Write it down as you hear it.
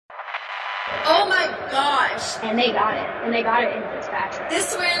Oh my gosh. And they got it. And they got it in this batch.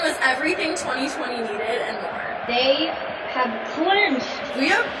 This win was everything 2020 needed and more. They have clinched. We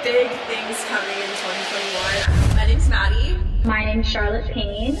have big things coming in 2021. My name's Maddie. My name's Charlotte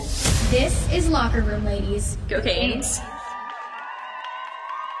Payne. This is Locker Room Ladies. Go Canes.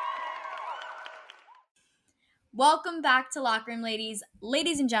 Welcome back to Locker Room Ladies.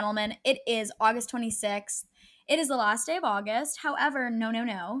 Ladies and gentlemen, it is August 26th. It is the last day of August. However,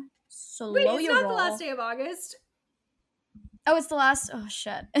 no. Slow Wait, it's your not roll. the last day of August. Oh, it's the last. Oh,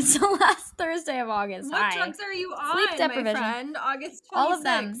 shit. It's the last Thursday of August. What drugs are you on, Sleep deprivation. my friend? August 26th. All of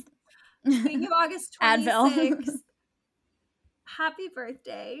them. Speaking of August 26th, Advil. happy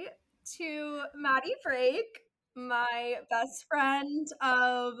birthday to Maddie Frake, my best friend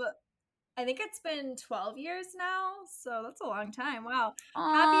of, I think it's been 12 years now, so that's a long time. Wow.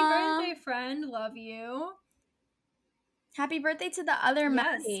 Aww. Happy birthday, friend. Love you. Happy birthday to the other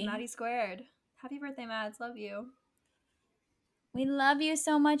Maddie. Yes, Maddie squared. Happy birthday, Mads. Love you. We love you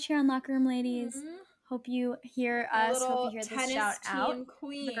so much here on Locker Room Ladies. Mm-hmm. Hope you hear us. Hope you hear this shout out.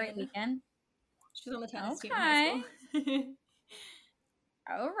 Queen. Have a great weekend. She's on the tennis team in high school.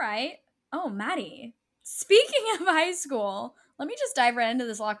 All right. Oh, Maddie. Speaking of high school, let me just dive right into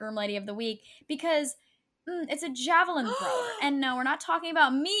this Locker Room Lady of the Week because it's a javelin thrower. And no, we're not talking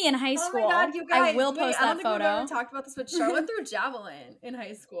about me in high school. Oh my God, you guys. I will post that photo. I don't think we've ever talked about this, but Charlotte threw javelin in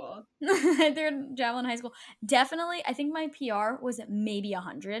high school. I threw javelin in high school. Definitely, I think my PR was maybe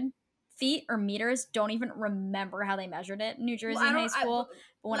 100 feet or meters. Don't even remember how they measured it in New Jersey in high school.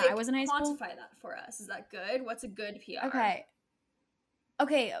 But when I was in high school. Quantify that for us. Is that good? What's a good PR? Okay.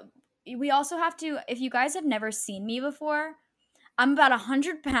 We also have to, if you guys have never seen me before, I'm about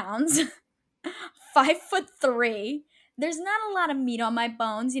 100 pounds, 5'3". There's not a lot of meat on my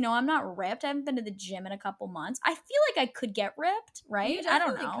bones. You know, I'm not ripped. I haven't been to the gym in a couple months. I feel like I could get ripped, right? I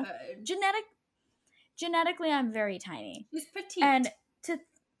don't know. Could. Genetically, I'm very tiny. Who's petite? And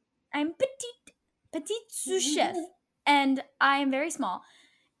I'm petite sous chef. And I'm very small.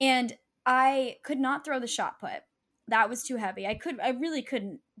 And I could not throw the shot put. That was too heavy. I really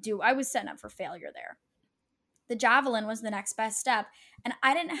couldn't do. I was setting up for failure there. The javelin was the next best step. And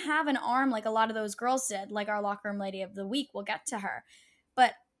I didn't have an arm like a lot of those girls did, like our Locker Room Lady of the Week. We'll get to her.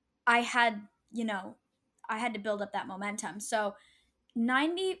 But I had to build up that momentum. So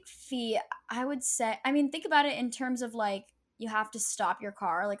 90 feet, I would say, think about it in terms of like, you have to stop your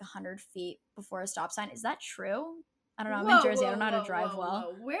car like 100 feet before a stop sign. Is that true? I don't know. I'm in Jersey. I don't know how to drive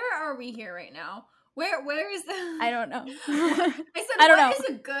well. Where are we here right now? Where is the... I don't know. I said, what is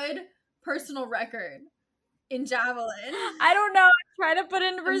a good personal record in javelin? I don't know. I'm trying to put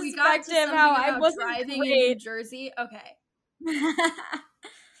into perspective how I wasn't driving great. in New Jersey. Okay.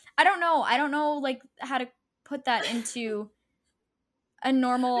 I don't know. I don't know like how to put that into a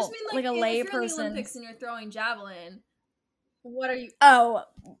normal, like a lay person. If you're in the Olympics and you're throwing javelin, what are you... Oh,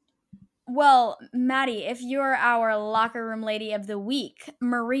 well, Maddie, if you're our Locker Room Lady of the Week,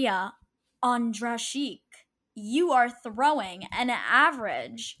 Maria Andrejczyk, you are throwing an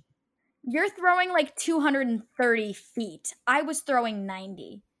average. You're throwing like 230 feet. I was throwing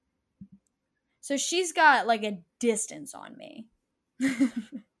 90. So she's got like a distance on me.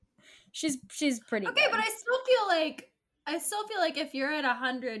 she's pretty okay, good. But I still feel like if you're at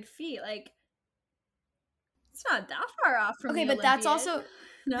 100 feet, like it's not that far off from the but that's also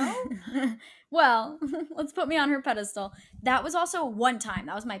no. Well, let's put me on her pedestal. That was also one time.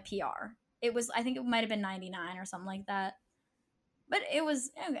 That was my PR. I think it might have been 99 or something like that. But it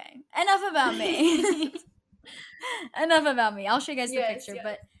was, okay. Enough about me. Enough about me. I'll show you guys the picture. Yes.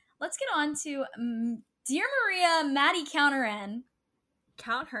 But let's get on to Dear Maria, Maddie, count her in.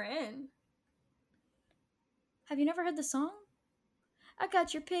 Count her in? Have you never heard the song? I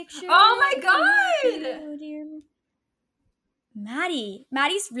got your picture. Oh my God! Oh, dear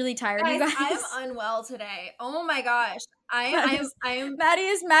Maddie's really tired, you guys. I'm unwell today. Oh my gosh. I am Maddie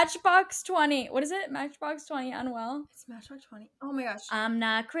is Matchbox 20. What is it? Matchbox 20 unwell? It's Matchbox 20. Oh my gosh. I'm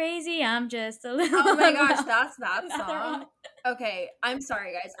not crazy. I'm just a little Oh my gosh, that's that Another song. one. Okay, I'm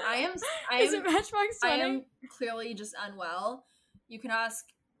sorry guys. Is it Matchbox 20? I am clearly just unwell. You can ask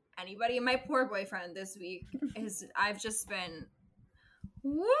anybody. My poor boyfriend this week I've just been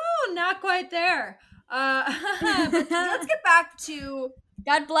not quite there. But let's get back to...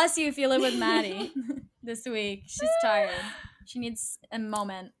 God bless you if you live with Maddie this week. She's tired. She needs a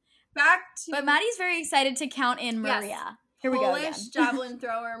moment. But Maddie's very excited to count in Maria. Yes. Here we go again. Polish javelin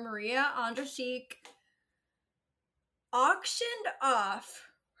thrower Maria Andrejczyk auctioned off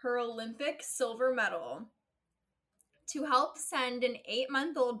her Olympic silver medal to help send an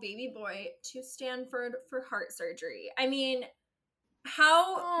 8-month-old baby boy to Stanford for heart surgery. I mean,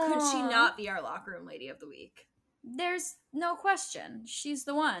 How could she Aw. not be our locker room lady of the week? There's no question. She's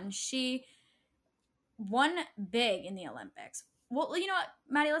the one. She won big in the Olympics. Well, you know what,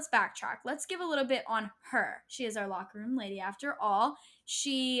 Maddie, let's backtrack. Let's give a little bit on her. She is our locker room lady after all.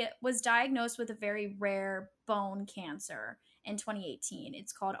 She was diagnosed with a very rare bone cancer in 2018.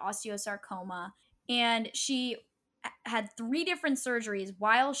 It's called osteosarcoma. And she had 3 different surgeries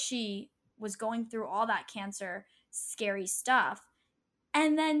while she was going through all that cancer, scary stuff.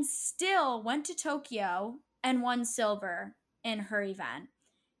 And then still went to Tokyo and won silver in her event.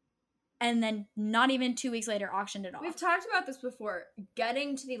 And then not even 2 weeks later auctioned it off. We've talked about this before.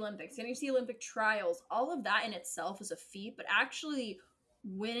 Getting to the Olympics, getting to the Olympic trials, all of that in itself is a feat, but actually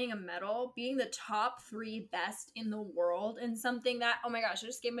winning a medal, being the top 3 best in the world in something that, oh my gosh, I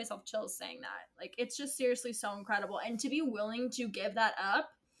just gave myself chills saying that. Like, it's just seriously so incredible. And to be willing to give that up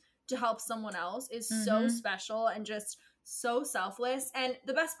to help someone else is so special and just so selfless. And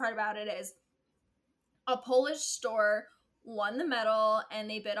the best part about it is a Polish store won the medal and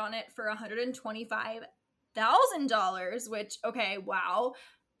they bid on it for $125,000, which, okay, wow.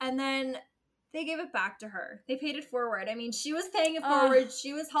 And then they gave it back to her. They paid it forward. I mean, she was paying it forward.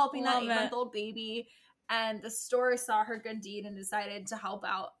 She was helping that 8-month-old baby, and the store saw her good deed and decided to help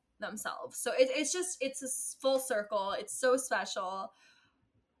out themselves. So it's a full circle. It's so special.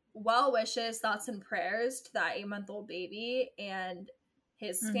 Well wishes, thoughts, and prayers to that 8-month-old baby and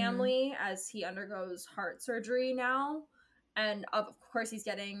his family as he undergoes heart surgery now. And of course, he's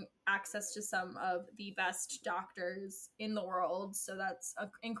getting access to some of the best doctors in the world. So that's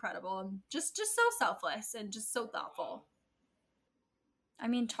incredible. And just so selfless and just so thoughtful. I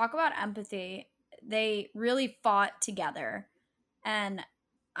mean, talk about empathy. They really fought together. And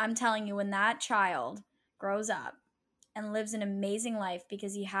I'm telling you, when that child grows up and lives an amazing life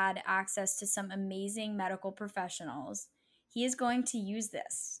because he had access to some amazing medical professionals, he is going to use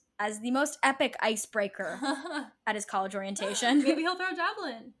this as the most epic icebreaker at his college orientation. Maybe he'll throw a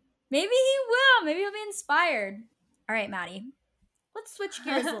javelin. Maybe he will. Maybe he'll be inspired. All right, Maddie. Let's switch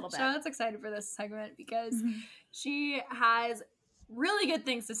gears a little bit. Charlotte's excited for this segment because she has really good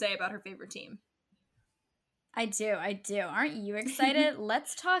things to say about her favorite team. I do. Aren't you excited?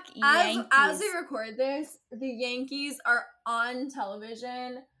 Let's talk Yankees. As we record this, the Yankees are on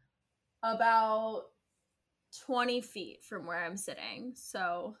television about 20 feet from where I'm sitting.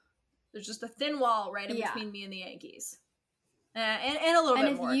 So there's just a thin wall right in between me and the Yankees. And a little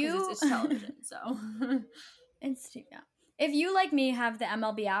bit more because it's television. So If you, like me, have the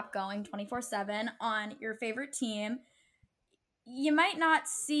MLB app going 24/7 on your favorite team, you might not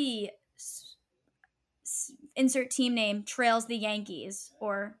see insert team name trails the Yankees,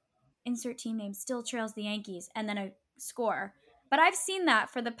 or insert team name still trails the Yankees, and then a score. But I've seen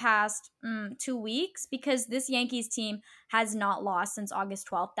that for the past 2 weeks because this Yankees team has not lost since August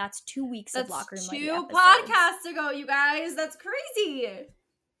 12th. That's 2 weeks of Locker Room Lady episodes. 2 podcasts ago, you guys. That's crazy.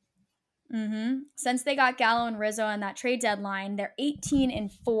 Since they got Gallo and Rizzo on that trade deadline, they're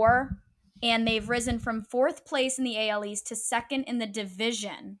 18-4, and they've risen from 4th place in the AL East to 2nd in the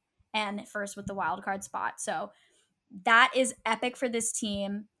division and first with the wild card spot. So that is epic for this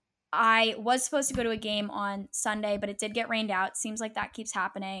team. I was supposed to go to a game on Sunday, but it did get rained out. Seems like that keeps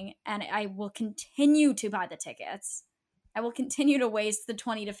happening, and I will continue to buy the tickets. I will continue to waste the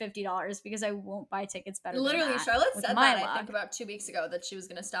 $20 to $50 because I won't buy tickets better Literally, than that. Charlotte said that, I think, about 2 weeks ago that she was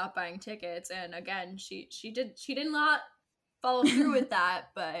going to stop buying tickets, and again, she did not follow through with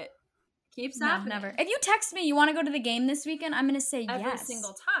that, but keeps happening. Never. If you text me you want to go to the game this weekend, I'm going to say every yes.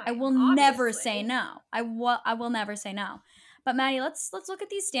 single time. I will never say no. I will never say no. But Maddie, let's look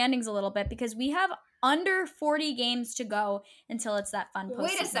at these standings a little bit because we have under 40 games to go until it's that fun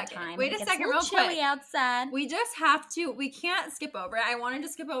postseason time. Wait a second, real quick. Chilly outside. We just have to. We can't skip over it. I wanted to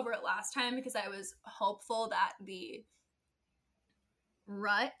skip over it last time because I was hopeful that the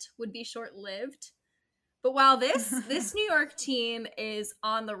rut would be short-lived. But while this New York team is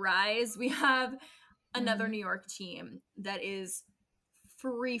on the rise, we have another New York team that is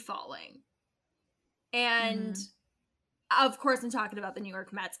free-falling. And of course, I'm talking about the New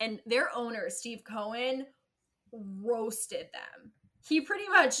York Mets, and their owner, Steve Cohen, roasted them. He pretty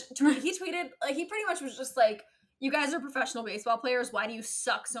much tweeted, like, he pretty much was just like, you guys are professional baseball players. Why do you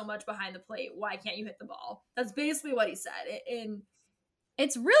suck so much behind the plate? Why can't you hit the ball? That's basically what he said.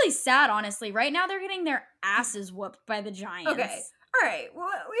 It's really sad, honestly. Right now, they're getting their asses whooped by the Giants. Okay. All right. Well,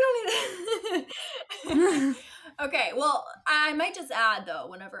 we don't need to. Okay. Well, I might just add, though,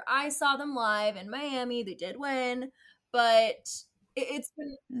 whenever I saw them live in Miami, they did win. But it's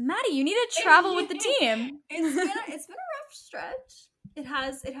been... Maddie, you need to travel with the team. It's been a rough stretch. It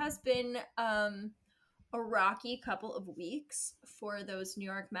has been a rocky couple of weeks for those New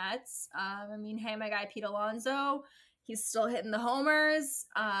York Mets. I mean, hey, my guy Pete Alonso, he's still hitting the homers.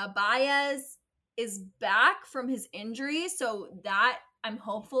 Baez is back from his injury, so that I'm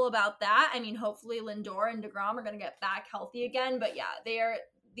hopeful about that. I mean, hopefully Lindor and DeGrom are going to get back healthy again, but yeah,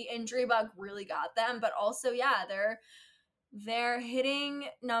 the injury bug really got them, but also yeah, their hitting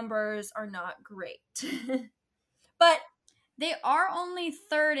numbers are not great. But they are only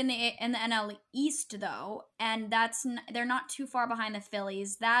third in the NL East though, and they're not too far behind the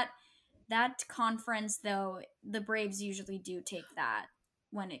Phillies. That conference though, the Braves usually do take that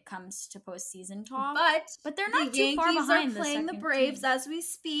when it comes to postseason talk. But they're not too far behind. The Yankees are playing the Braves as we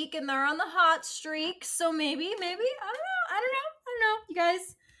speak, and they're on the hot streak. So maybe I don't know, you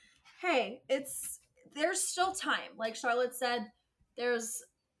guys. Hey, there's still time. Like Charlotte said, there's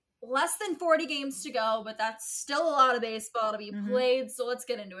less than 40 games to go, but that's still a lot of baseball to be played. So let's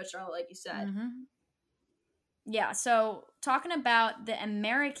get into it, Charlotte, like you said. Yeah, so talking about the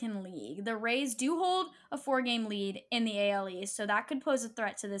American League, the Rays do hold a 4-game lead in the AL East, so that could pose a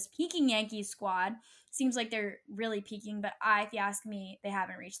threat to this peaking Yankees squad. Seems like they're really peaking, but if you ask me, they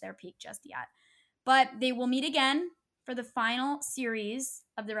haven't reached their peak just yet. But they will meet again for the final series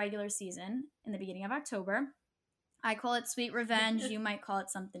of the regular season in the beginning of October. I call it Sweet Revenge. You might call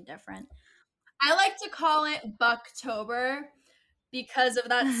it something different. I like to call it Bucktober because of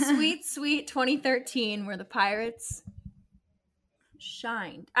that sweet, sweet 2013 where the Pirates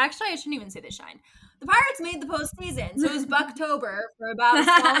shined. Actually, I shouldn't even say they shined. The Pirates made the postseason, so it was Bucktober for about a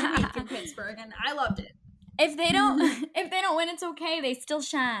solid week in Pittsburgh, and I loved it. If they don't win, it's okay. They still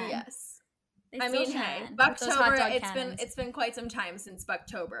shine. Yes. I mean, hey, Bucktober, it's been quite some time since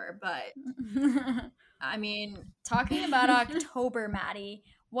Bucktober, but I mean, talking about October, Maddie,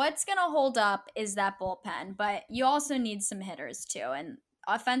 what's going to hold up is that bullpen, but you also need some hitters too. And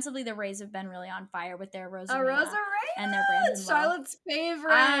offensively, the Rays have been really on fire with their Rosarina and their Brandon Lowe. Charlotte's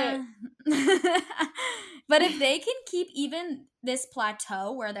favorite. But if they can keep even this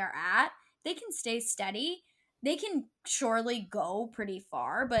plateau where they're at, they can stay steady. They can surely go pretty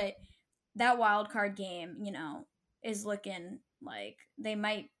far, but that wild card game, is looking like they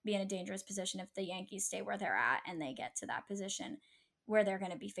might be in a dangerous position if the Yankees stay where they're at and they get to that position where they're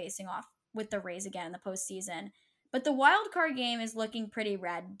going to be facing off with the Rays again in the postseason. But the wild card game is looking pretty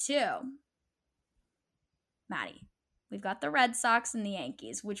red too. Maddie, we've got the Red Sox and the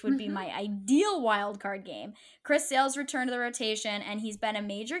Yankees, which would be my ideal wild card game. Chris Sale's returned to the rotation, and he's been a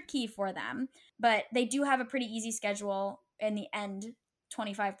major key for them. But they do have a pretty easy schedule in the end,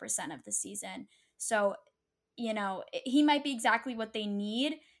 25% of the season. So, he might be exactly what they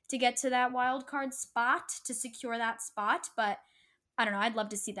need to get to that wild card spot, to secure that spot. But I don't know. I'd love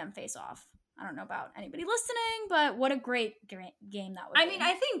to see them face off. I don't know about anybody listening, but what a great game that would be. I mean,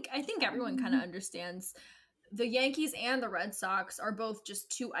 I think everyone kind of understands the Yankees and the Red Sox are both just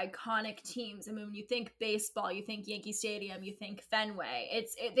two iconic teams. I mean, when you think baseball, you think Yankee Stadium, you think Fenway.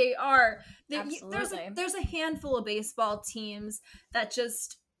 There's a handful of baseball teams that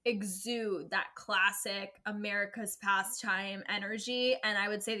just exude that classic America's pastime energy, and I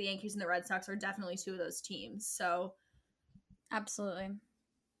would say the Yankees and the Red Sox are definitely two of those teams. So, absolutely.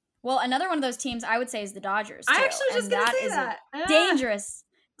 Well, another one of those teams I would say is the Dodgers, too. I actually was just going to say that.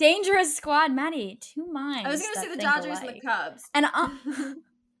 Dangerous squad, Maddie. Two minds. I was going to say the Dodgers and the Cubs. And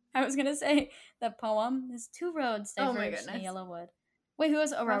I was going to say the poem is two roads diverged in Yellowwood. Wait, who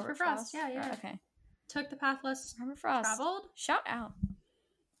was Robert Frost? Yeah. Okay. Took the path less Robert Frost traveled. Shout out.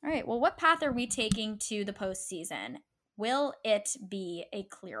 All right. Well, what path are we taking to the postseason? Will it be a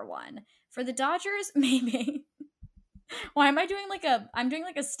clear one? For the Dodgers, maybe. Why am I doing I'm doing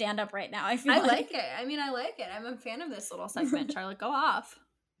a stand-up right now? I like it. I mean, I like it. I'm a fan of this little segment. Charlotte, go off.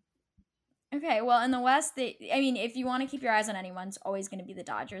 Okay, well, in the West, if you want to keep your eyes on anyone, it's always going to be the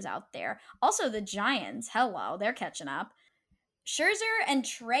Dodgers out there. Also, the Giants, hello, they're catching up. Scherzer and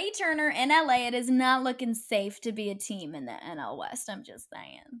Trey Turner in LA, it is not looking safe to be a team in the NL West, I'm just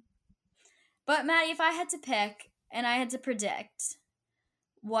saying. But, Maddie, if I had to pick and I had to predict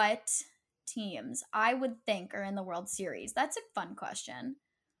what teams I would think are in the World Series, that's a fun question.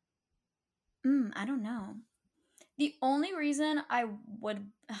 I don't know. The only reason I would,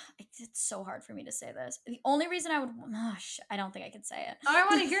 it's so hard for me to say this. The only reason I would, I don't think I could say it. Oh, I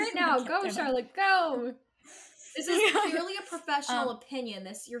want to hear it now. Go, Charlotte, go. This is clearly a professional opinion.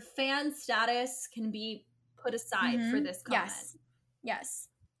 Your fan status can be put aside for this comment. Yes.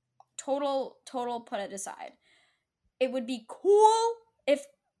 Total put it aside. It would be cool if,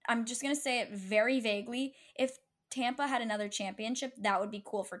 I'm just going to say it very vaguely, if Tampa had another championship, that would be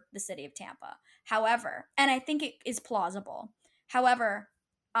cool for the city of Tampa. However, and I think it is plausible. However,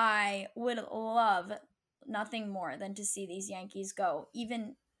 I would love nothing more than to see these Yankees go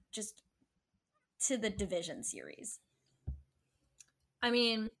even just to the division series. I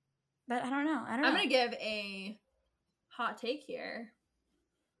mean, but I don't know. I'm going to give a hot take here.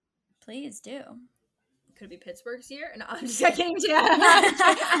 Please do. Could it be Pittsburgh's year? No, I'm just kidding.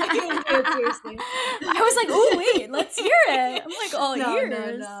 I can't do it seriously. I was like, oh wait, let's hear it. I'm like, all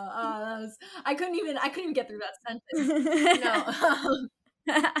ears. No. I couldn't even get through that sentence. No.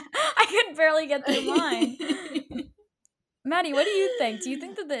 I could barely get through mine. Maddie, what do you think? Do you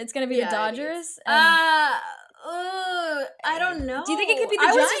think that it's going to be the Dodgers? I don't know. Do you think it could be the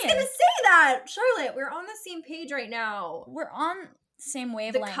Giants? I was just going to say that. Charlotte, we're on the same page right now. We're on same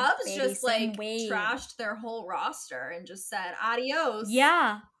wavelength. The Cubs just trashed their whole roster and just said adios.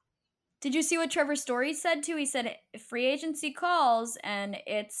 Yeah. Did you see what Trevor Story said too? He said, if free agency calls and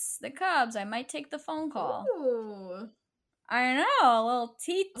it's the Cubs, I might take the phone call. Ooh. I know, a little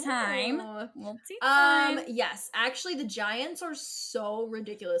tea time. Yes, actually the Giants are so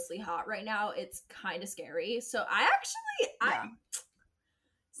ridiculously hot right now. It's kind of scary. So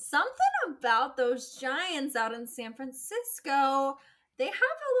something about those Giants out in San Francisco, they have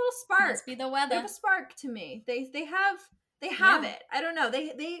a little spark. Must be the weather. They have a spark to me. They have it. I don't know.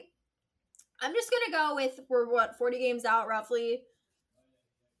 I'm just gonna go with, we're 40 games out roughly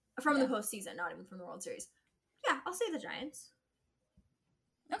from the postseason, not even from the World Series. Yeah, I'll say the Giants.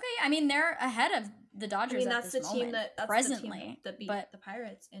 Okay, I mean they're ahead of the Dodgers. That's at this the team moment, that's presently the team that beat the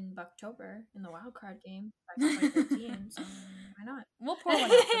Pirates in October in the wild card game back in 2015. So why not? We'll pour one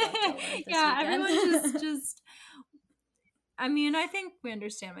out for October this weekend. Everyone just. I mean, I think we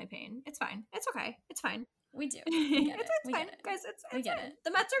understand my pain. It's fine. It's okay. It's fine. We do. We get it's fine, guys. It's we get fine. it.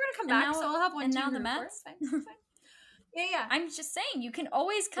 The Mets are gonna come back, so I'll have one. And team now the to root for. Mets. It's fine. Yeah. I'm just saying, you can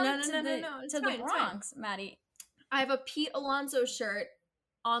always come to the Bronx, Maddie. I have a Pete Alonso shirt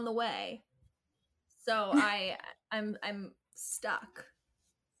on the way, so I'm stuck.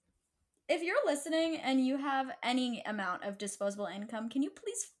 If you're listening and you have any amount of disposable income, can you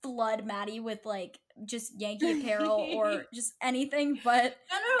please flood Maddie with just Yankee apparel or just anything but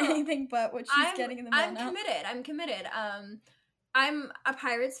anything but what she's getting in the mail now? I'm committed. I'm a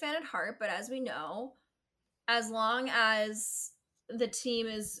Pirates fan at heart, but as we know, as long as the team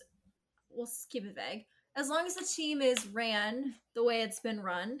is, we'll keep it vague. As long as the team is ran the way it's been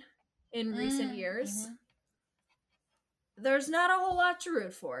run in recent years, there's not a whole lot to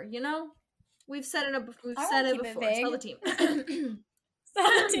root for, you know? We've said it before. Sell the team. Sell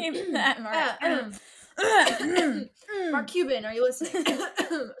the team. Mark Cuban, are you listening?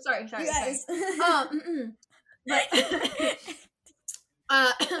 sorry. Guys.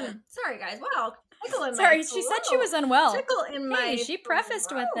 Sorry, guys. Wow. Sorry, she said she was unwell. Tickle in my she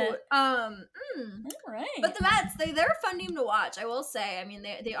prefaced with it. All right. But the Mets, they're a fun team to watch, I will say. I mean,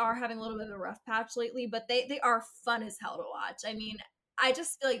 they are having a little bit of a rough patch lately, but they are fun as hell to watch. I mean, I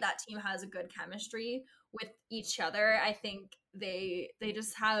just feel like that team has a good chemistry with each other. I think they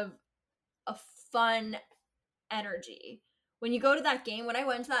just have a fun energy. When you go to that game, when I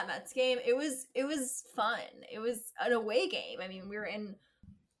went to that Mets game, it was fun. It was an away game. I mean, we were in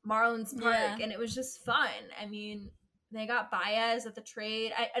Marlins Park, and it was just fun. I mean, they got Baez at the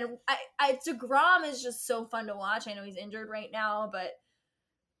trade. DeGrom is just so fun to watch. I know he's injured right now, but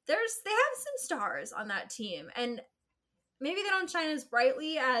they have some stars on that team, and maybe they don't shine as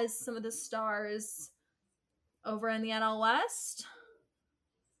brightly as some of the stars over in the NL West,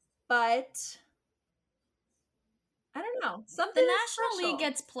 but I don't know. The National League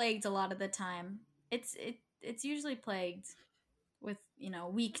gets plagued a lot of the time. It's usually plagued with,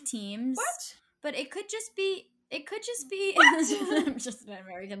 weak teams. What? But it could just be What? I'm just an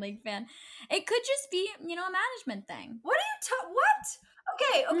American League fan. It could just be, a management thing. What are you what?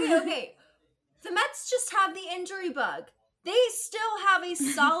 Okay. The Mets just have the injury bug. They still have a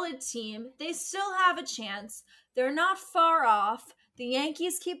solid team. They still have a chance. They're not far off. The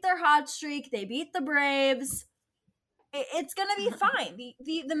Yankees keep their hot streak. They beat the Braves. It's gonna be fine.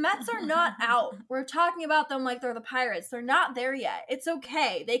 The Mets are not out. We're talking about them like they're the Pirates. They're not there yet. It's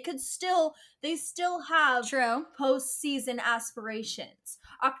okay. They still have postseason aspirations.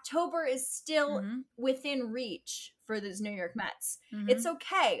 October is still within reach for those New York Mets. It's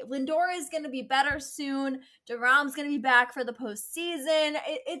okay. Lindor is gonna be better soon. DeGrom's gonna be back for the postseason.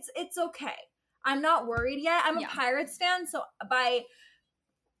 It's okay. I'm not worried yet. I'm a Pirates fan, so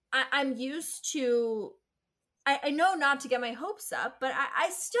I'm used to. I know not to get my hopes up, but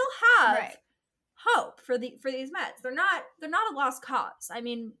I still have hope for these Mets. They're not a lost cause. I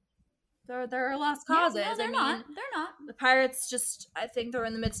mean, There are lost Yeah, causes. no, they're not. They're not. The Pirates just, I think they're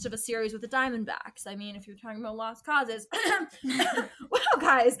in the midst of a series with the Diamondbacks. I mean, if you're talking about lost causes. Wow,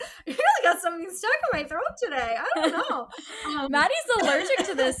 guys, you really got something stuck in my throat today. I don't know. Maddie's allergic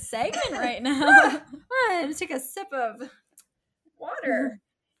to this segment right now. I'm gonna take a sip of water.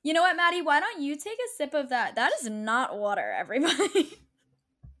 You know what, Maddie? Why don't you take a sip of that? That is not water, everybody.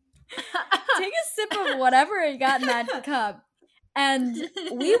 Take a sip of whatever you got in that cup. And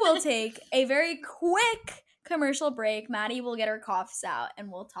we will take a very quick commercial break. Maddie will get her coughs out and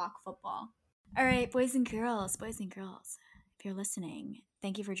we'll talk football. All right, boys and girls, if you're listening,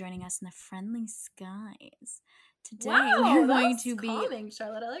 thank you for joining us in the friendly skies. Today we're going to be calming,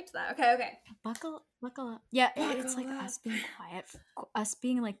 Charlotte. I liked that. Okay. Buckle up. Yeah, it's like us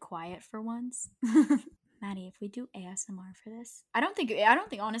being like quiet for once. Maddie, if we do ASMR for this, I don't think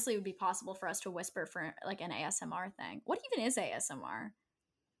honestly it would be possible for us to whisper for like an ASMR thing. What even is ASMR?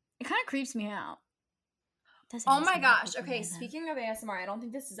 It kind of creeps me out. Oh my gosh. Okay, speaking of ASMR, I don't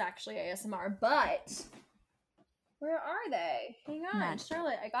think this is actually ASMR, but where are they? Hang on,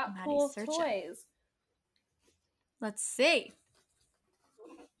 Charlotte. I got cool toys. Let's see.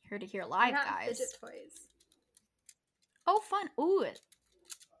 Here to hear live, I got guys. Fidget toys. Oh, fun. Ooh.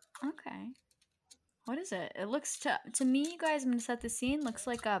 Okay. What is it? It looks to me, you guys, I'm gonna set the scene. Looks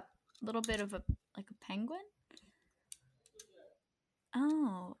like a little bit of a penguin.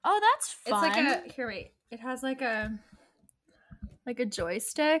 Oh, that's fun. It's like a wait. It has like a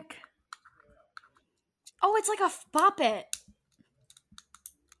joystick. Oh, it's like a Boppet.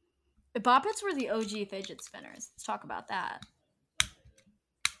 The Boppets were the OG fidget spinners. Let's talk about that.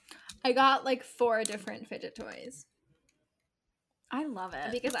 I got like 4 different fidget toys. I love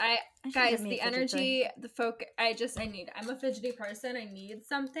it. Because guys, the energy, the focus, I'm a fidgety person. I need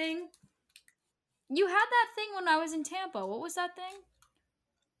something. You had that thing when I was in Tampa. What was that thing?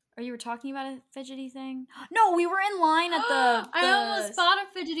 Or you were talking about a fidgety thing? No, we were in line at the I almost bought a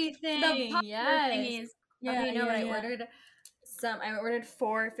fidgety thing. The thingies. Yeah, you know what? I ordered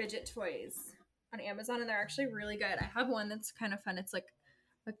 4 fidget toys on Amazon, and they're actually really good. I have one that's kind of fun. It's like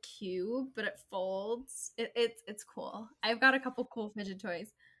a cube, but it folds. It's cool. I've got a couple cool fidget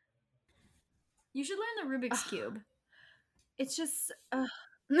toys. You should learn the Rubik's Cube. It's just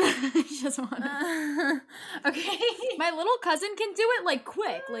just want okay. My little cousin can do it like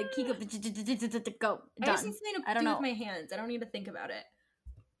quick. Like he go done. I just need something to do with my hands. I don't need to think about it.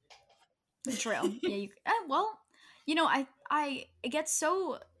 True. Yeah. Well, you know, I get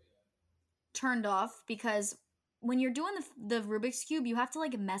so turned off because when you're doing the Rubik's Cube, you have to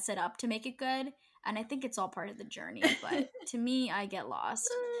like mess it up to make it good. And I think it's all part of the journey. But to me, I get lost.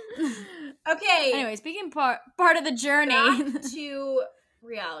 Okay. Anyway, speaking part of the journey. Back to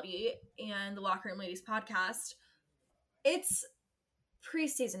reality and the Locker Room Ladies podcast. It's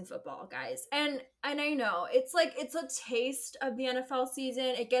preseason football, guys. And I know it's a taste of the NFL season.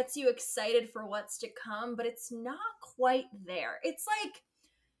 It gets you excited for what's to come, but it's not quite there. It's like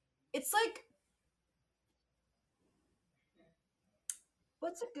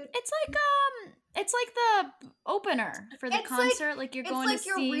what's a good? It's like the opener for the concert. Like you're going to see. It's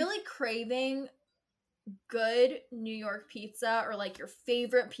like you're really craving good New York pizza or like your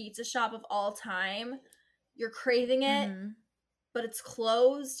favorite pizza shop of all time. You're craving it, but it's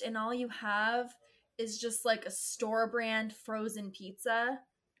closed, and all you have is just like a store brand frozen pizza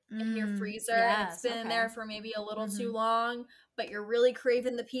in your freezer. And it's been in there for maybe a little too long, but you're really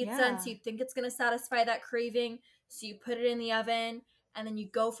craving the pizza, and so you think it's going to satisfy that craving. So you put it in the oven. And then you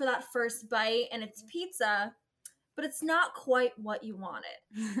go for that first bite, and it's pizza, but it's not quite what you wanted.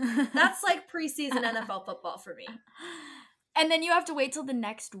 That's like preseason NFL football for me. And then you have to wait till the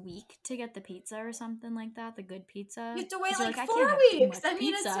next week to get the pizza or something like that, the good pizza. You have to wait like 4 weeks. I mean,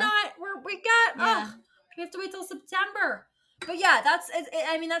 pizza. It's not, we have to wait till September. But yeah, that's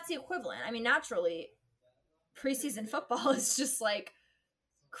the equivalent. I mean, naturally, preseason football is just like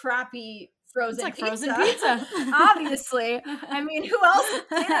crappy frozen pizza. Obviously. I mean, who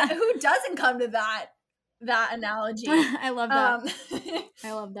doesn't come to that analogy? I love that.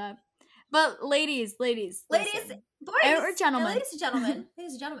 I love that. But ladies, boys, or gentlemen. Ladies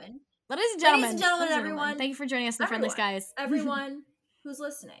and gentlemen, everyone. Thank you for joining us in the Friendly Skies. Everyone who's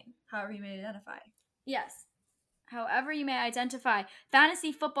listening, however you may identify. Yes. However you may identify.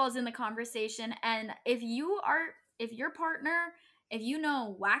 Fantasy football is in the conversation, and if your partner, if you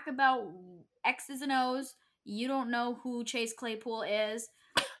know whack about X's and O's, you don't know who Chase Claypool is,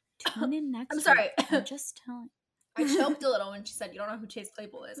 tune in next week. I'm sorry. I'm just telling. I choked a little when she said you don't know who Chase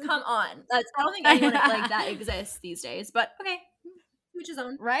Claypool is. Come on. I don't think anyone like that exists these days. But okay. Each his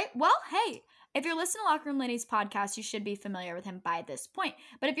own. Right? Well, hey. If you're listening to Locker Room Ladies podcast, you should be familiar with him by this point.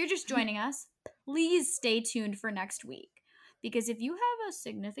 But if you're just joining us, please stay tuned for next week. Because if you have a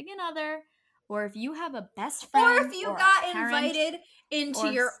significant other, or if you have a best friend, or if you got invited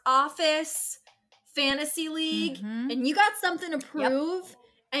into your office fantasy league and you got something to prove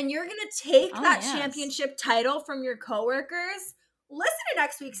and you're going to take that championship title from your coworkers, listen to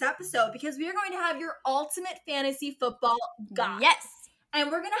next week's episode because we are going to have your ultimate fantasy football guide. Yes. And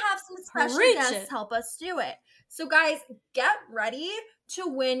we're going to have some special guests help us do it. So guys, get ready to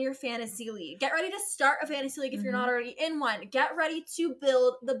win your fantasy league. Get ready to start a fantasy league if you're not already in one. Get ready to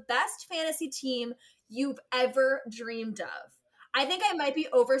build the best fantasy team you've ever dreamed of. I think I might be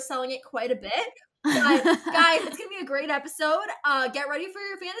overselling it quite a bit. But guys, it's going to be a great episode. Get ready for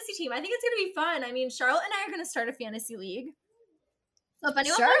your fantasy team. I think it's going to be fun. I mean, Charlotte and I are going to start a fantasy league. So if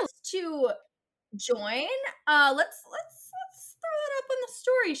anyone wants to join, let's throw that up on the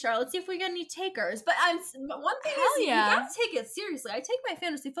story, Charlotte. Let's see if we get any takers. But one thing is you gotta take it seriously. I take my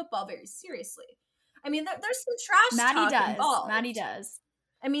fantasy football very seriously. I mean, there's some trash talk involved. Maddie does.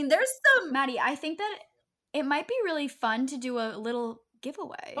 I mean, there's some. Maddie, I think that it might be really fun to do a little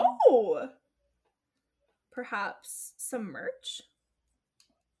giveaway. Oh, perhaps some merch.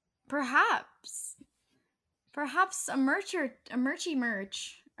 Perhaps a merchy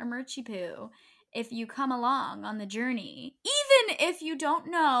poo. If you come along on the journey, even if you don't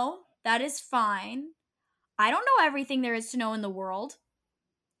know, that is fine. I don't know everything there is to know in the world.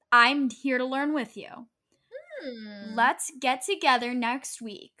 I'm here to learn with you. Let's get together next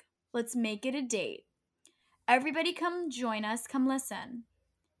week. Let's make it a date. Everybody come join us. Come listen.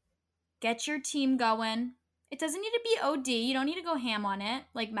 Get your team going. It doesn't need to be OD. You don't need to go ham on it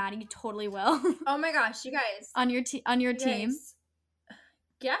like Maddie totally will. Oh my gosh, you guys. on your team.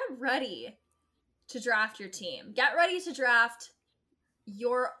 Get ready to draft your team. Get ready to draft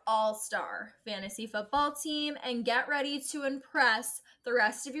your all-star fantasy football team and get ready to impress the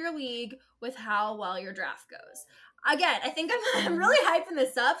rest of your league with how well your draft goes. Again, I think I'm really hyping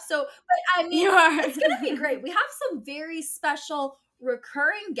this up. So, but I mean, it's going to be great. We have some very special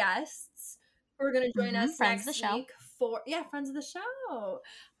recurring guests who are going to join us next week. Friends of the show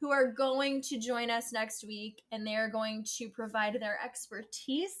who are going to join us next week, and they're going to provide their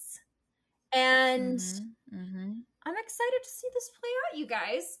expertise. And I'm excited to see this play out, you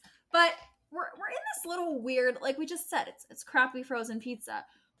guys. But we're in this little weird, like we just said, it's crappy frozen pizza.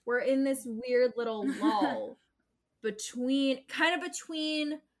 We're in this weird little lull between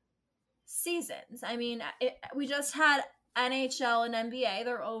seasons. I mean, we just had NHL and NBA.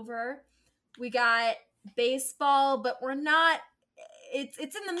 They're over. We got baseball, but we're not. It's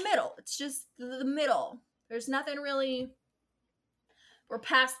in the middle. It's just the middle. There's nothing really. We're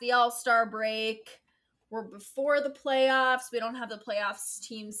past the All-Star break. We're before the playoffs. We don't have the playoffs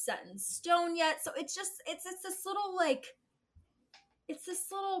teams set in stone yet. So it's this little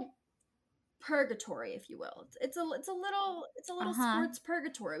purgatory, if you will. It's a little sports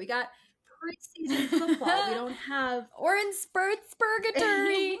purgatory. We got preseason football. We don't have or in spurts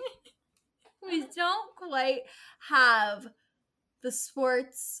purgatory. We don't quite have the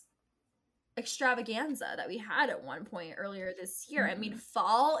sports extravaganza that we had at one point earlier this year. I mean,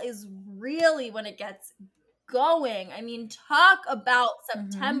 fall is really when it gets going. I mean, talk about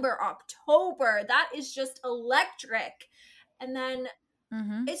September, October. That is just electric. And then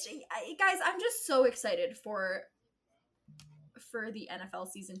it's, guys, I'm just so excited for the NFL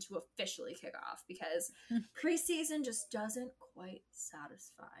season to officially kick off because preseason just doesn't quite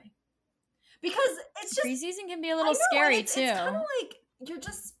satisfy. Because it's just preseason can be a little scary too. It's kind of like you're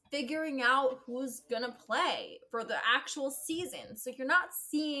just figuring out who's gonna play for the actual season. So you're not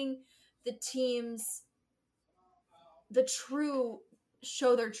seeing the teams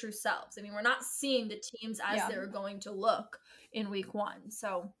show their true selves. I mean, we're not seeing the teams as they're going to look in week 1.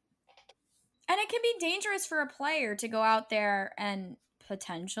 So, and it can be dangerous for a player to go out there and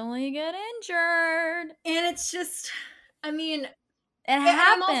potentially get injured. And it's just, I mean, it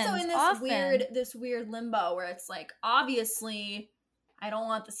happens. I'm also in often. this weird limbo where it's like, obviously, I don't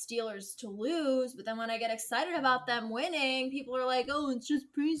want the Steelers to lose, but then when I get excited about them winning, people are like, oh, it's just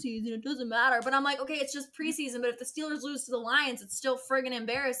preseason, it doesn't matter. But I'm like, okay, it's just preseason, but if the Steelers lose to the Lions, it's still friggin'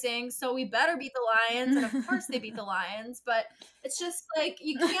 embarrassing, so we better beat the Lions, and of course they beat the Lions, but it's just like,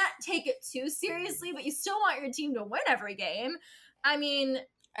 you can't take it too seriously, but you still want your team to win every game. I mean...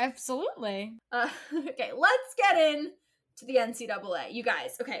 Absolutely. Okay, let's get in to the NCAA. You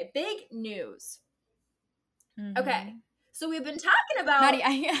guys, okay, big news. Okay. So we've been talking about... Maddie,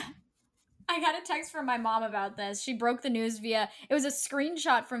 I got a text from my mom about this. She broke the news it was a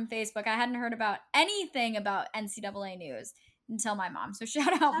screenshot from Facebook. I hadn't heard about anything about NCAA news. and tell my mom. So shout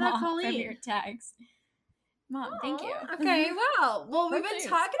out, Shout out Mom, from Colleen. your text. Mom, thank you. Aw, Okay, wow. Well, we've been Thanks.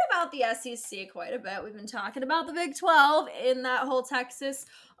 talking about the SEC quite a bit. We've been talking about the Big 12 in that whole Texas,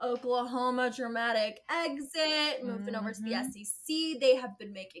 Oklahoma dramatic exit, moving over to the Mhm. SEC. They have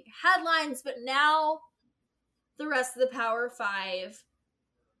been making headlines, but now the rest of the Power 5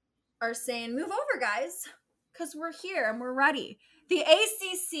 are saying, move over, guys, because we're here and we're ready. The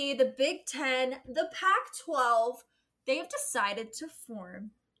ACC, the Big 10, the Pac-12, they've decided to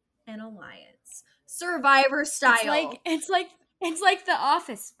form an alliance. Survivor style. It's like The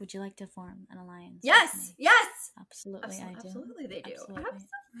Office. Would you like to form an alliance? with Yes, me? yes. Absolutely, I do. Absolutely they do.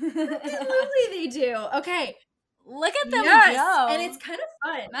 Absolutely. Absolutely they do. Okay. Look at them Yes, go. and it's kind of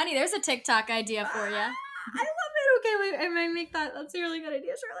fun. Maddie, there's a TikTok idea for you. I love it. Okay, wait, I might make that. That's a really good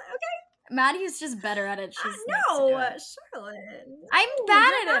idea, Charlotte. Okay. Maddie is just better at it. She's No, Charlotte. I'm I'm bad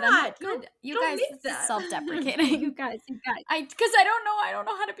you're at it. I'm not. not good. You Don't guys, make this is that. self-deprecating. you guys. Because I don't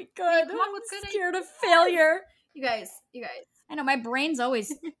know how to be good. come up I'm with good scared of failure. You guys. I know my brain's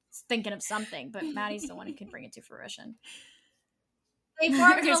always thinking of something, but Maddie's the one who can bring it to fruition. They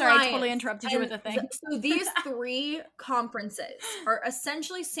formed Okay, an sorry, I alliance. totally interrupted you with a thing. So these 3 conferences are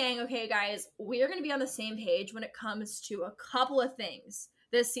essentially saying, okay, guys, we are going to be on the same page when it comes to a couple of things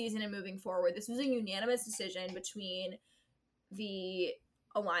this season and moving forward. This was a unanimous decision between the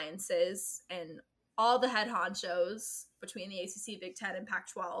alliances and all the head honchos between the ACC, Big 10, and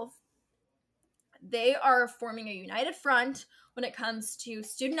Pac-12. They are forming a united front when it comes to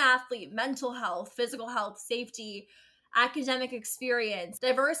student athlete, mental health, physical health, safety, academic experience,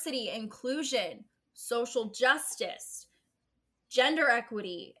 diversity, inclusion, social justice, gender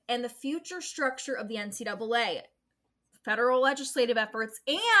equity, and the future structure of the NCAA, federal legislative efforts,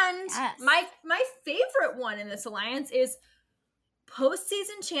 and Yes. my favorite one in this alliance is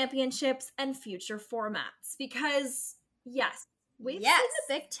postseason championships and future formats. Because yes, we've seen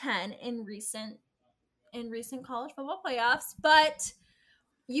the Big Ten in recent college football playoffs, but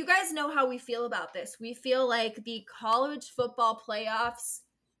you guys know how we feel about this. We feel like the college football playoffs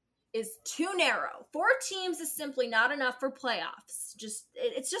is too narrow. 4 teams is simply not enough for playoffs.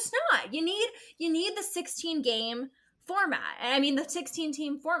 It's just not. You need the 16 game format. I mean the 16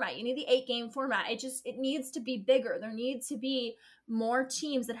 team format. You need the 8 game format. It needs to be bigger. There needs to be more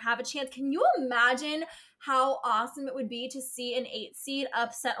teams that have a chance. Can you imagine how awesome it would be to see an 8 seed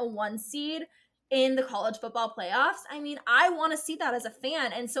upset a 1 seed in the college football playoffs? I mean, I want to see that as a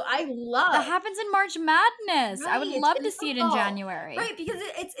fan, and so I love That happens in March Madness. I would Right, love in to see it in football. January. Right, because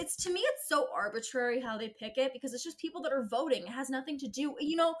it's to me it's so arbitrary how they pick it, because it's just people that are voting. It has nothing to do.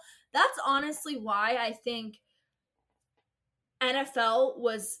 That's honestly why I think NFL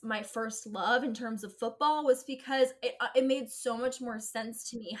was my first love in terms of football, was because it made so much more sense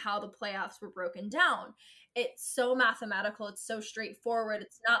to me how the playoffs were broken down. It's so mathematical. It's so straightforward.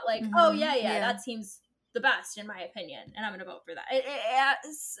 It's not like, oh, yeah, that team's the best, in my opinion, and I'm going to vote for that.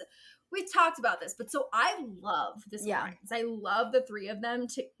 We've talked about this, but so I love this alliance. I love the 3 of them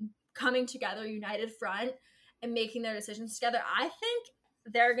coming together, united front, and making their decisions together. I think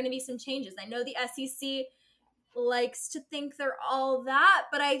there are going to be some changes. I know the SEC likes to think they're all that,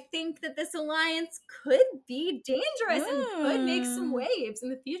 but I think that this alliance could be dangerous and could make some waves in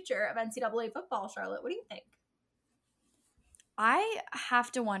the future of NCAA football. Charlotte, what do you think? I have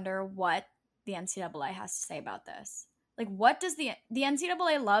to wonder what the NCAA has to say about this. Like, what does the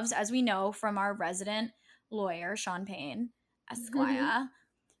NCAA loves, as we know from our resident lawyer, Sean Payne, Esquire,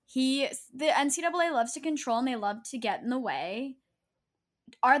 the NCAA loves to control and they love to get in the way.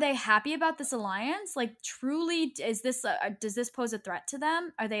 Are they happy about this alliance? Like, truly, does this pose a threat to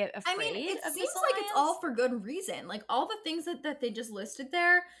them? Are they afraid? I mean, it of seems this like alliance? it's all for good reason. Like, all the things that they just listed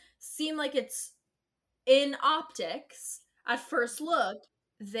there seem like it's in optics. At first look,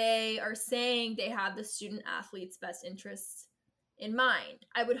 they are saying they have the student athlete's best interests in mind.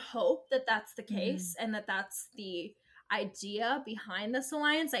 I would hope that that's the case and that that's the idea behind this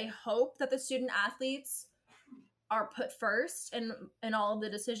alliance. I hope that the student athletes are put first in all of the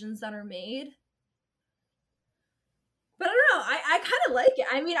decisions that are made. But I don't know. I kind of like it.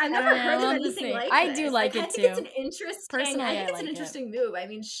 I mean, I've never heard of anything like this. I do like it I think too. it's an interesting. Personally, I think it's like an it. interesting move. I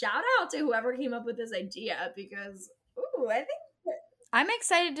mean, shout out to whoever came up with this idea, because I think I'm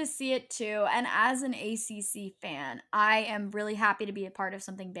excited to see it too. And as an ACC fan, I am really happy to be a part of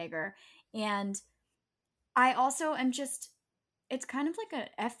something bigger. And I also am just, it's kind of like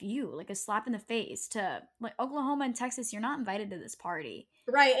a FU, like a slap in the face to like Oklahoma and Texas. You're not invited to this party.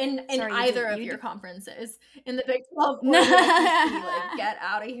 right in Sorry, either of you your did- conferences, in the Big 12 or the SEC, like, get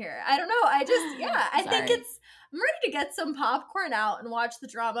out of here. I don't know. I think I'm ready to get some popcorn out and watch the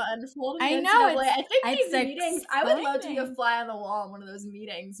drama unfold. I in the know, NCAA. I think it's these meetings, I would love to be a exciting. fly on the wall in one of those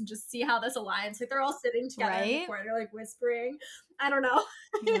meetings and just see how this aligns. Like they're all sitting together in the Right? corner, like whispering. I don't know.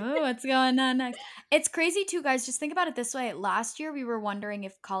 Ooh, what's going on next? It's crazy too, guys. Just think about it this way. Last year, we were wondering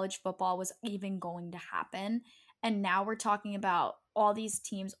if college football was even going to happen. And now we're talking about all these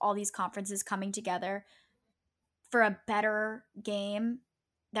teams, all these conferences coming together for a better game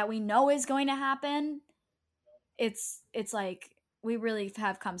that we know is going to happen. It's like we really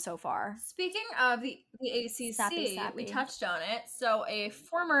have come so far. Speaking of the ACC, Sappy. we touched on it. So a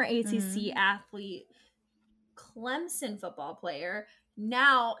former ACC athlete, Clemson football player,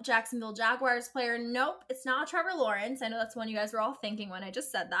 now Jacksonville Jaguars player. Nope, it's not Trevor Lawrence. I know that's one you guys were all thinking when I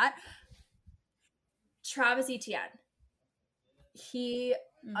just said that. Travis Etienne. He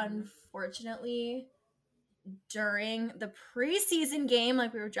unfortunately, during the preseason game,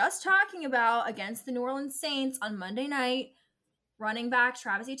 like we were just talking about, against the New Orleans Saints on Monday night, running back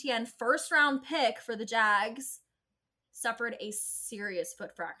Travis Etienne, first round pick for the Jags, suffered a serious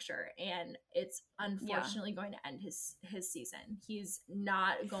foot fracture, and it's unfortunately going to end his season. He's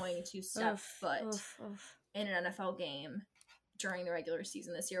not going to step foot in an NFL game during the regular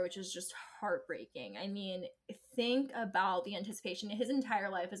season this year, which is just heartbreaking. I mean, think about the anticipation. His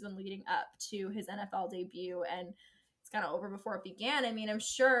entire life has been leading up to his NFL debut, and it's kind of over before it began. I mean, I'm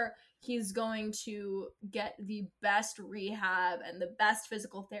sure he's going to get the best rehab and the best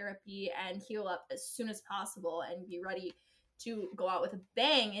physical therapy and heal up as soon as possible and be ready to go out with a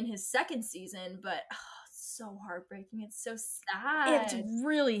bang in his second season. But it's so heartbreaking. It's so sad. It's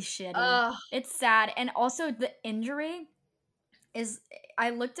really shitty. It's sad. And also the injury is, I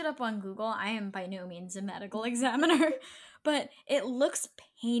looked it up on Google. I am by no means a medical examiner, but it looks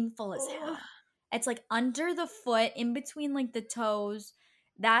painful as hell. It's like under the foot, in between like the toes.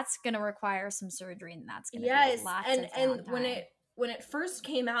 That's gonna require some surgery, and that's gonna be a lot of and downtime. when it first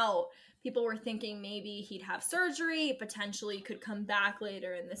came out, people were thinking maybe he'd have surgery, potentially could come back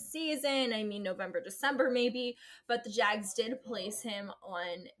later in the season. I mean, November, December maybe, but the Jags did place him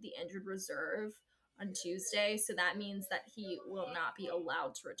on the injured reserve on Tuesday, so that means that he will not be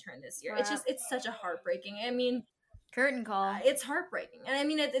allowed to return this year. Wow. It's such a heartbreaking. I mean, curtain call. It's heartbreaking, and I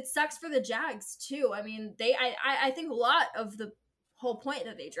mean it sucks for the Jags too. I mean, I think a lot of the whole point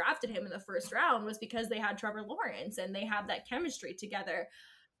that they drafted him in the first round was because they had Trevor Lawrence and they have that chemistry together.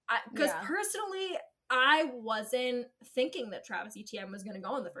 Because personally, I wasn't thinking that Travis Etienne was going to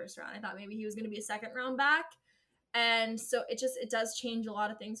go in the first round. I thought maybe he was going to be a second round back. And so it does change a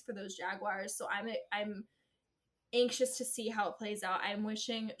lot of things for those Jaguars. So I'm anxious to see how it plays out. I'm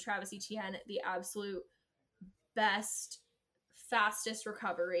wishing Travis Etienne the absolute best, fastest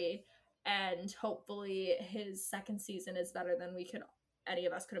recovery, and hopefully his second season is better than any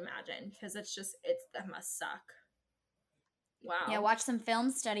of us could imagine, because that must suck. Wow. Yeah, watch some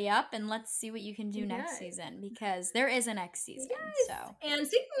film, study up, and let's see what you can do next season, because there is a next season. Yes. So, and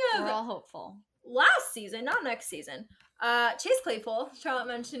speaking of, we're all hopeful. Last season, not next season. Chase Claypool, Charlotte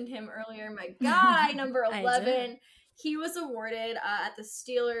mentioned him earlier. My guy, number 11. He was awarded at the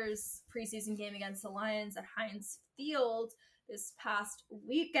Steelers preseason game against the Lions at Heinz Field this past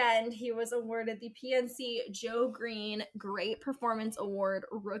weekend. He was awarded the PNC Joe Green Great Performance Award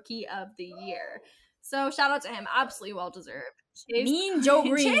Rookie of the Year. So shout out to him. Absolutely well deserved. Joe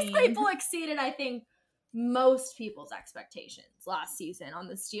Green. Chase Claypool exceeded, I think, most people's expectations last season on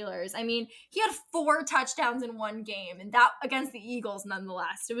the Steelers. I mean, he had 4 touchdowns in one game, and that against the Eagles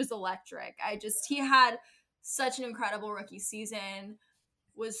nonetheless. It was electric. He had such an incredible rookie season.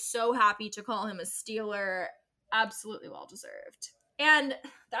 Was so happy to call him a Steeler. Absolutely well deserved. And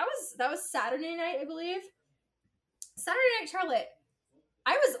that was Saturday night, I believe. Saturday night, Charlotte.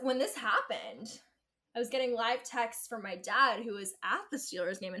 When this happened, I was getting live texts from my dad, who was at the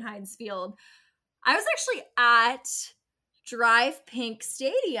Steelers game in Heinz Field. I was actually at Drive Pink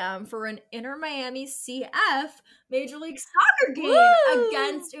Stadium for an Inter Miami CF Major League Soccer game.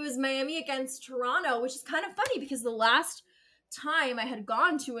 It was Miami against Toronto, which is kind of funny because the last time I had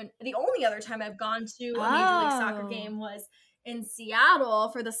gone to the only other time I've gone to a Major League Soccer game was in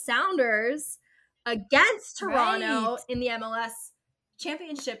Seattle for the Sounders against Toronto in the MLS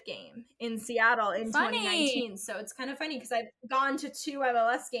championship game in Seattle in 2019. So it's kind of funny because I've gone to 2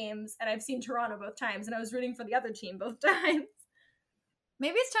 MLS games and I've seen Toronto both times, and I was rooting for the other team both times.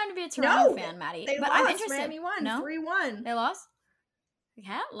 Maybe it's time to be a Toronto fan, Maddie. They lost. I'm interested. Miami won. No? 3-1. They lost?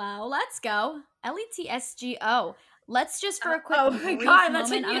 Hello, let's go. LETSGO. Let's just for a quick oh my god, that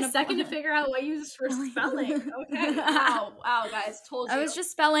took moment, me a second to figure out what you used for spelling. Okay. Wow, guys, told you. I was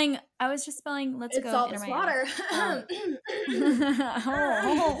just spelling let's it's go. All this water. What's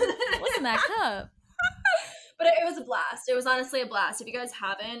in that cup? But it was a blast. It was honestly a blast. If you guys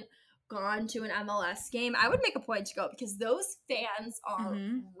haven't gone to an MLS game, I would make a point to go because those fans are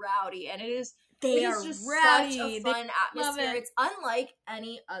rowdy, and it is just rowdy. such a fun atmosphere. It's unlike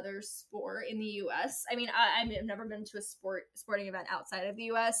any other sport in the U.S. I mean, I've never been to a sporting event outside of the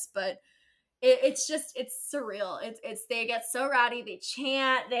U.S., but it's surreal. It's they get so rowdy, they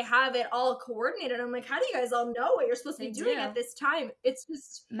chant, they have it all coordinated. I'm like, how do you guys all know what you're supposed to be doing at this time? It's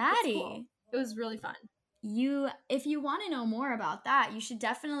just Maddie. Cool. It was really fun. If you want to know more about that, you should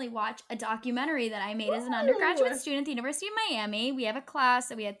definitely watch a documentary that I made as an undergraduate student at the University of Miami. We have a class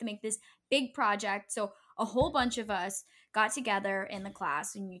that we had to make this big project. So a whole bunch of us got together in the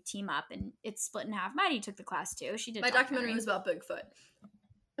class and you team up and it's split in half. Maddie took the class too. She did. My documentary was about Bigfoot.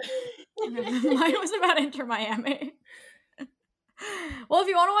 Mine was about Inter Miami. Well, if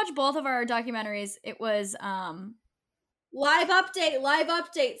you want to watch both of our documentaries, it was Live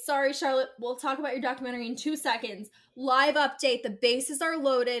update. Sorry, Charlotte. We'll talk about your documentary in 2 seconds. Live update. The bases are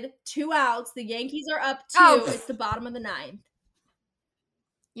loaded. 2 outs. The Yankees are up 2. It's the bottom of the 9th.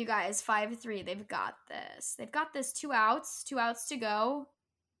 You guys, 5-3. They've got this. 2 outs. 2 outs to go.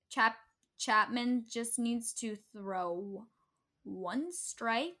 Chapman just needs to throw 1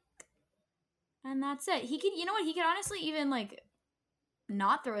 strike. And that's it. He could, you know what? He could honestly even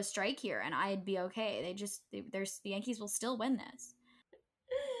not throw a strike here and I'd be okay. The Yankees will still win this.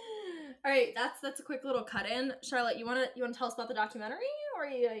 All right, that's a quick little cut in. Charlotte, you want to tell us about the documentary, or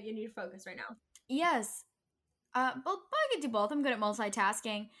you need to focus right now? Yes. Well, I can do both. I'm good at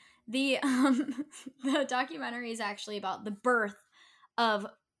multitasking. The documentary is actually about the birth of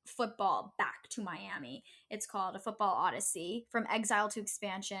football back to Miami. It's called A Football Odyssey: From Exile to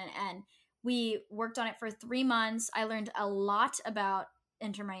Expansion, and we worked on it for 3 months. I learned a lot about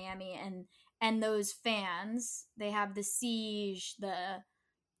Inter Miami and those fans. They have the siege,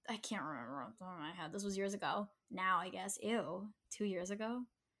 I can't remember off the top of my head. This was years ago. Now, I guess. Ew. 2 years ago?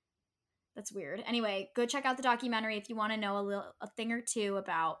 That's weird. Anyway, go check out the documentary if you want to know a thing or two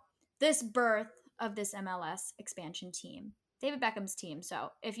about this birth of this MLS expansion team. David Beckham's team. So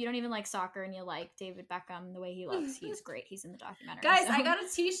if you don't even like soccer and you like David Beckham the way he looks, he's great. He's in the documentary. Guys, I got a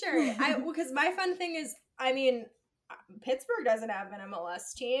t-shirt. Because my fun thing is, I mean, Pittsburgh doesn't have an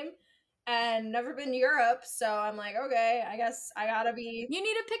MLS team and never been to Europe. So I'm like, okay, I guess I gotta be. You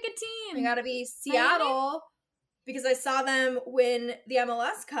need to pick a team. I gotta be Seattle because I saw them win the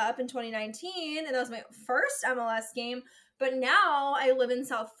MLS Cup in 2019 and that was my first MLS game. But now I live in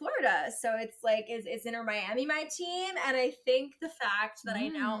South Florida, so it's like, is Inter Miami my team? And I think the fact that I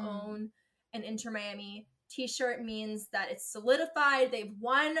now own an Inter Miami t-shirt means that it's solidified. They've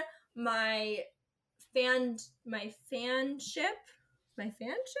won my fanship.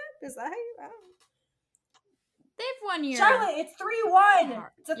 Is that how you? I don't know. They've won your Charlotte, it's 3-1.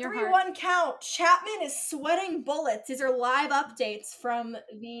 It's a 3-1 count. Chapman is sweating bullets. These are live updates from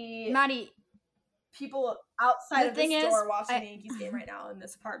the Maddie. People outside of this door watching the Yankees game right now in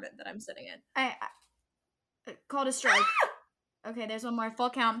this apartment that I'm sitting in. I called a strike. Okay, there's one more. Full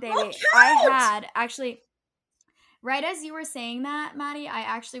count, baby. Full count! I had actually, right as you were saying that, Maddie, I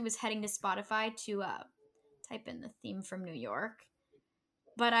actually was heading to Spotify to type in the theme from New York,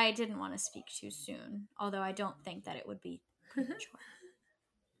 but I didn't want to speak too soon. Although I don't think that it would be premature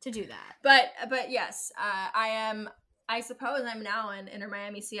to do that. But yes, I suppose I'm now an Inter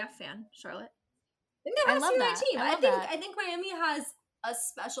Miami CF fan, Charlotte. I love that. Team. I think Miami has a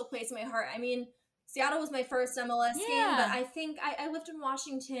special place in my heart. I mean, Seattle was my first MLS game, but I think I lived in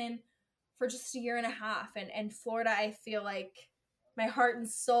Washington for just a year and a half, and Florida, I feel like my heart and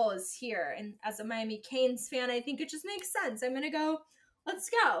soul is here. And as a Miami Canes fan, I think it just makes sense. I'm gonna go. Let's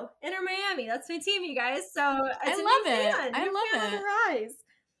go, Inter Miami. That's my team, you guys. So I love it. I love it. On the rise.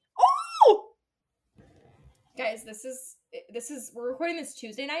 Oh, guys, this is we're recording this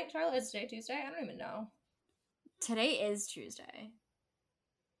Tuesday night, Charlotte. Is today Tuesday? I don't even know. Today is Tuesday.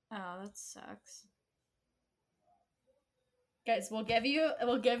 Oh, that sucks. Guys, we'll give you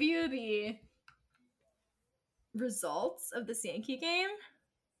the results of this Yankee game.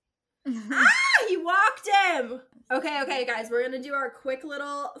 He walked him. Okay, guys, we're gonna do our quick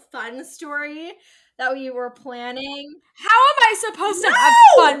little fun story that we were planning. How am I supposed to have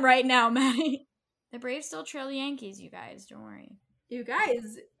fun right now, Maddie? The Braves still trail the Yankees, you guys. Don't worry. You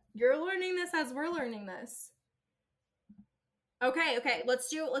guys, you're learning this as we're learning this. Okay. Let's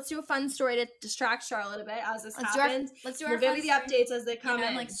do a fun story to distract Charlotte a bit as this happens. Let's do our We'll give you the updates as they come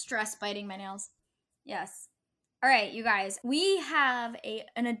in. I'm stress biting my nails. Yes. All right, you guys. We have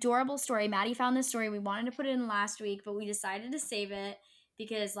an adorable story. Maddie found this story. We wanted to put it in last week, but we decided to save it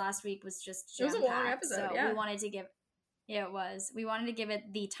because last week was just jam-packed. It was a long episode, so we wanted to give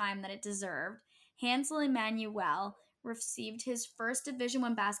it the time that it deserved. Hansel Emmanuel received his first Division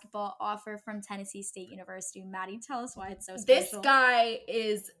I basketball offer from Tennessee State University. Maddie, tell us why it's so special. This guy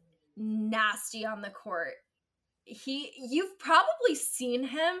is nasty on the court. You've probably seen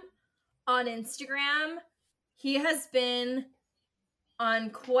him on Instagram. He has been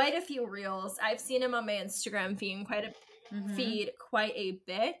on quite a few reels. I've seen him on my Instagram feed quite a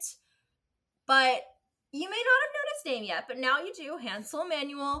bit. But you may not have noticed his name yet, but now you do. Hansel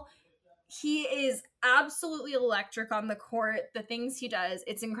Emmanuel. He is absolutely electric on the court. The things he does,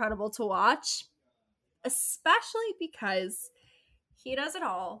 it's incredible to watch, especially because he does it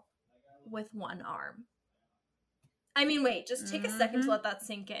all with one arm. I mean, wait, just take a second to let that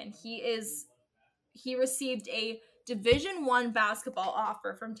sink in. He received a Division I basketball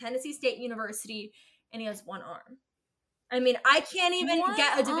offer from Tennessee State University, and he has one arm. I mean, I can't even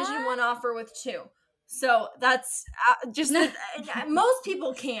get a Division I offer with two. So that's just most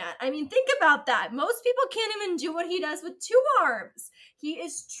people can't. I mean, think about that. Most people can't even do what he does with two arms. He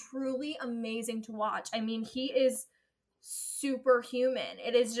is truly amazing to watch. I mean, he is superhuman.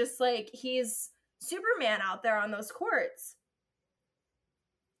 It is just like he's Superman out there on those courts.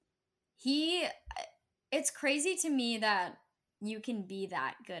 It's crazy to me that you can be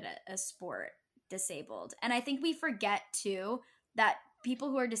that good at a sport disabled. And I think we forget too that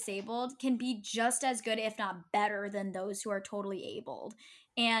people who are disabled can be just as good, if not better, than those who are totally abled.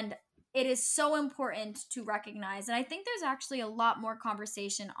 And it is so important to recognize. And I think there's actually a lot more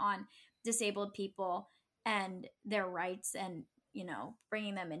conversation on disabled people and their rights and, you know,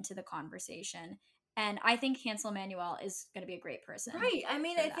 bringing them into the conversation. And I think Hansel Emmanuel is going to be a great person. Right. I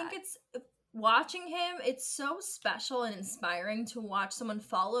mean, I think it's watching him, it's so special and inspiring to watch someone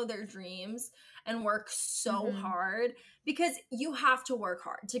follow their dreams and work so hard, because you have to work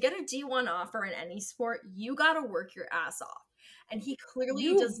hard. To get a D1 offer in any sport, you got to work your ass off. And he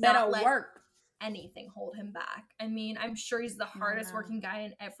clearly does not let anything hold him back. I mean, I'm sure he's the hardest working guy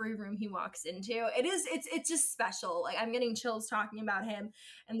in every room he walks into. It's just special. Like, I'm getting chills talking about him,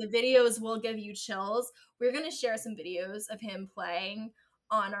 and the videos will give you chills. We're going to share some videos of him playing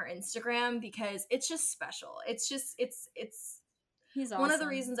on our Instagram because it's just special. He's awesome. One of the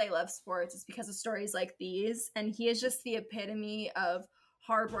reasons I love sports is because of stories like these, and he is just the epitome of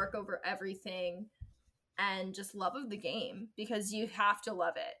hard work over everything and just love of the game, because you have to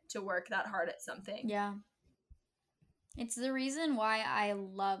love it to work that hard at something. Yeah. It's the reason why I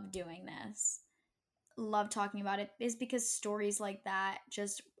love doing this. Love talking about it is because stories like that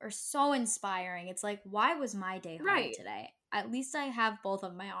just are so inspiring. It's like, why was my day hard today? At least I have both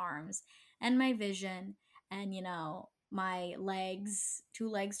of my arms and my vision and, you know, my legs, 2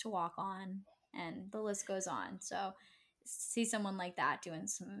 legs to walk on, and the list goes on. So see someone like that doing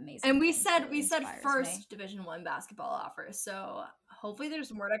some amazing and we things said really first Division I basketball offer, so hopefully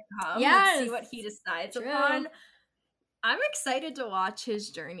there's more to come. Yes. Let's see what he decides upon. I'm excited to watch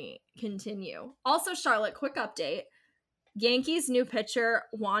his journey continue. Also, Charlotte, quick update. Yankees' new pitcher,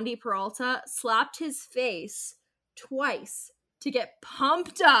 Wandy Peralta, slapped his face twice to get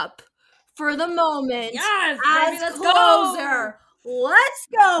pumped up for the moment as closer. Let's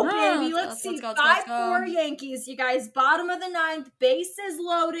go, baby. Let's see. 5-4 Yankees, you guys. Bottom of the 9th, bases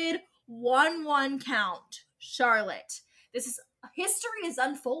loaded, 1-1 count. Charlotte. History is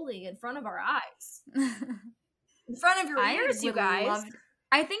unfolding in front of our eyes. In front of your ears, you guys.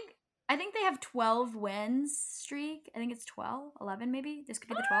 I think they have 12 wins streak. I think it's 12, 11 maybe. This could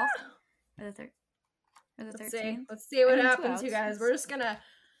be the 12th or the 3rd or the 13th. Let's see what happens, you guys. We're just gonna.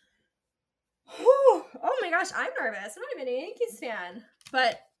 Whew. Oh my gosh, I'm nervous. I'm not even a Yankees fan,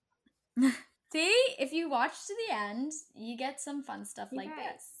 but see, if you watch to the end, you get some fun stuff like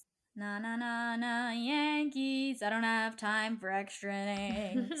this. Na na na na Yankees. I don't have time for extra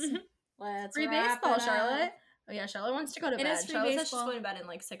innings. Let's free baseball, Charlotte. Oh yeah, Charlotte wants to go to bed. Charlotte says she's going to bed in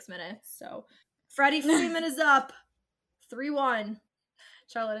like 6 minutes. So Freddie Freeman is up. 3-1.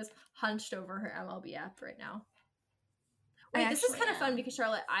 Charlotte is hunched over her MLB app right now. Wait, this is kind of fun because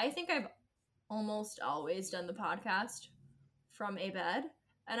Charlotte, I think I've almost always done the podcast from a bed,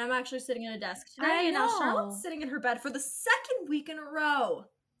 and I'm actually sitting at a desk today, and now Charlotte's sitting in her bed for the 2nd week in a row,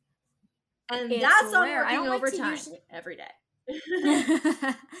 and that's on working overtime every day.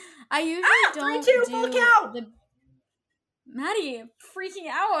 I usually don't 3-2 full count. Maddie freaking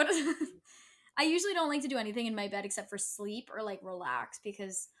out. I usually don't like to do anything in my bed except for sleep or like relax,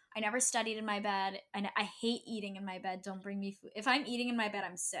 because I never studied in my bed, and I hate eating in my bed. Don't bring me food. If I'm eating in my bed,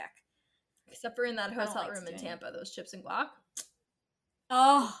 I'm sick. Except for in that hotel room in Tampa, those chips and guac.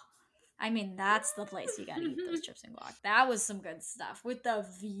 Oh, I mean, that's the place you gotta eat those chips and guac. That was some good stuff. With the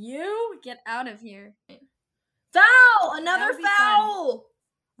view, get out of here. Foul! Another foul!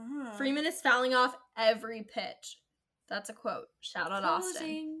 Freeman is fouling off every pitch. That's a quote. Shout out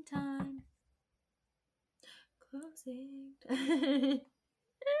Austin. Time. Closing.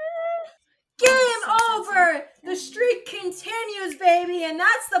 Game over! The streak continues, baby, and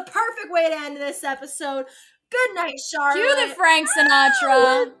that's the perfect way to end this episode. Good night, Charlotte. Cue the Frank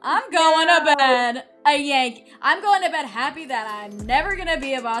Sinatra. I'm going to bed a Yankee. I'm going to bed happy that I'm never going to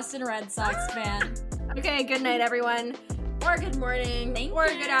be a Boston Red Sox fan. Okay, good night, everyone. Or good morning. Thank or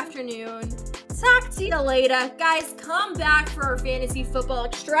you. good afternoon. Talk to you later. Guys, come back for our fantasy football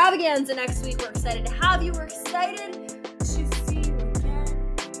extravaganza next week. We're excited to have you. We're excited